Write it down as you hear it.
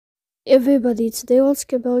Everybody, today we'll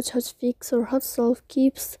talk about how to fix or how to solve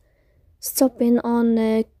keeps stopping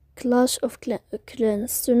on Clash of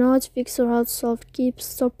Clans. To know how to fix or how to solve keeps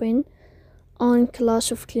stopping on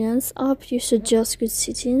Clash of Clans app, you should just go to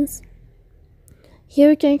settings. Here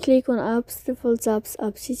you can click on apps, default apps,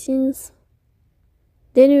 app settings.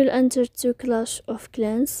 Then you will enter to Clash of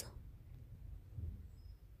Clans.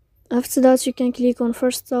 After that you can click on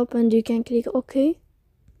first stop and you can click OK.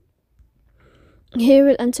 Here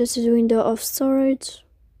we'll enter to the window of storage.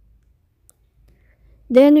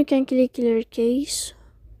 Then you can click clear cache.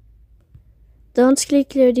 Don't click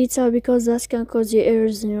clear data because that can cause you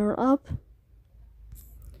errors in your app.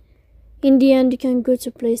 In the end, you can go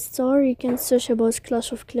to Play Store. You can search about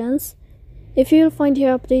Clash of Clans. If you will find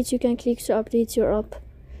here update, you can click to update your app.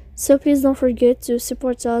 So please don't forget to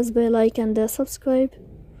support us by like and subscribe.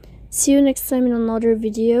 See you next time in another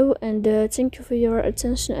video, and thank you for your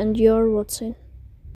attention and your watching.